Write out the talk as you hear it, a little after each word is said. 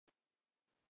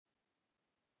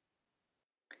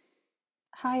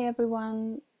Hi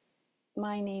everyone,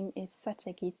 my name is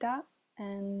Satyagita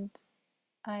and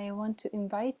I want to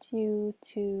invite you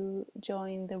to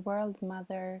join the World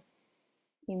Mother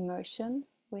Immersion,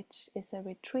 which is a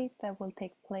retreat that will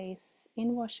take place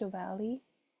in Washoe Valley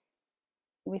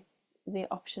with the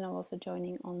option of also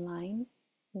joining online.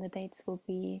 And the dates will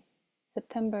be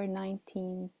September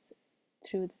 19th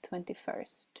through the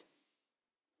 21st.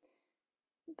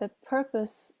 The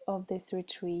purpose of this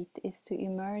retreat is to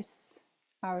immerse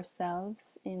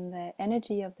ourselves in the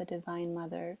energy of the Divine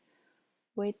Mother,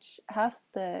 which has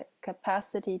the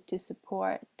capacity to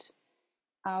support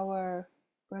our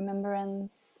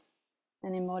remembrance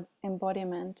and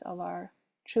embodiment of our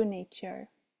true nature,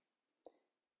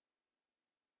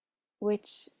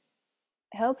 which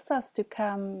helps us to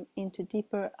come into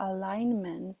deeper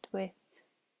alignment with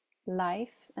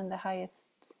life and the highest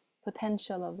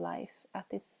potential of life at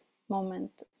this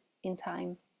moment in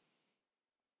time.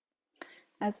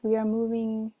 As we are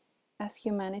moving as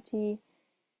humanity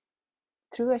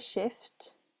through a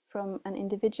shift from an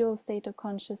individual state of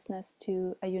consciousness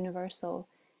to a universal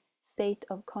state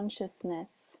of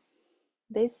consciousness,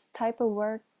 this type of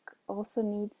work also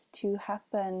needs to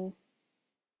happen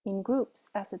in groups,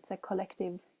 as it's a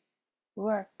collective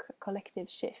work, a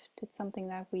collective shift. It's something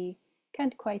that we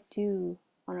can't quite do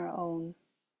on our own.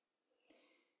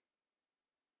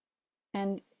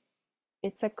 And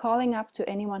it's a calling up to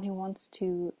anyone who wants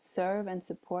to serve and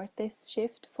support this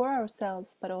shift for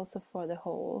ourselves, but also for the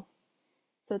whole.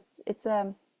 So it's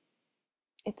a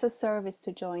service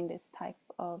to join this type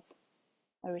of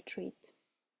a retreat.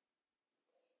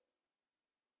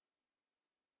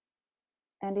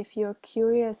 And if you're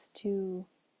curious to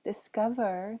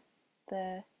discover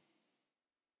the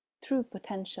true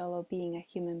potential of being a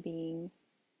human being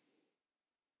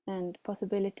and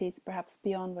possibilities perhaps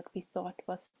beyond what we thought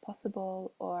was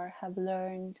possible or have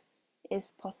learned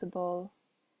is possible,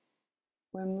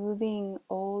 we're moving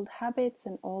old habits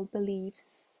and old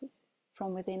beliefs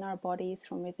from within our bodies,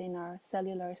 from within our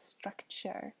cellular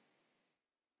structure.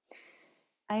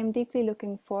 I am deeply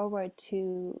looking forward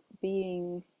to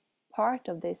being part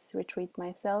of this retreat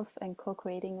myself and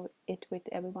co-creating it with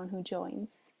everyone who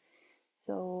joins.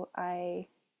 So I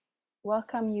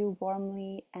welcome you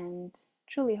warmly and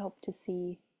truly hope to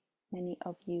see many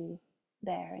of you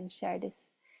there and share this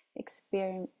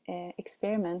experience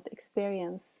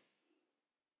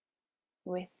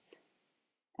with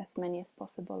as many as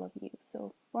possible of you.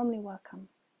 So warmly welcome.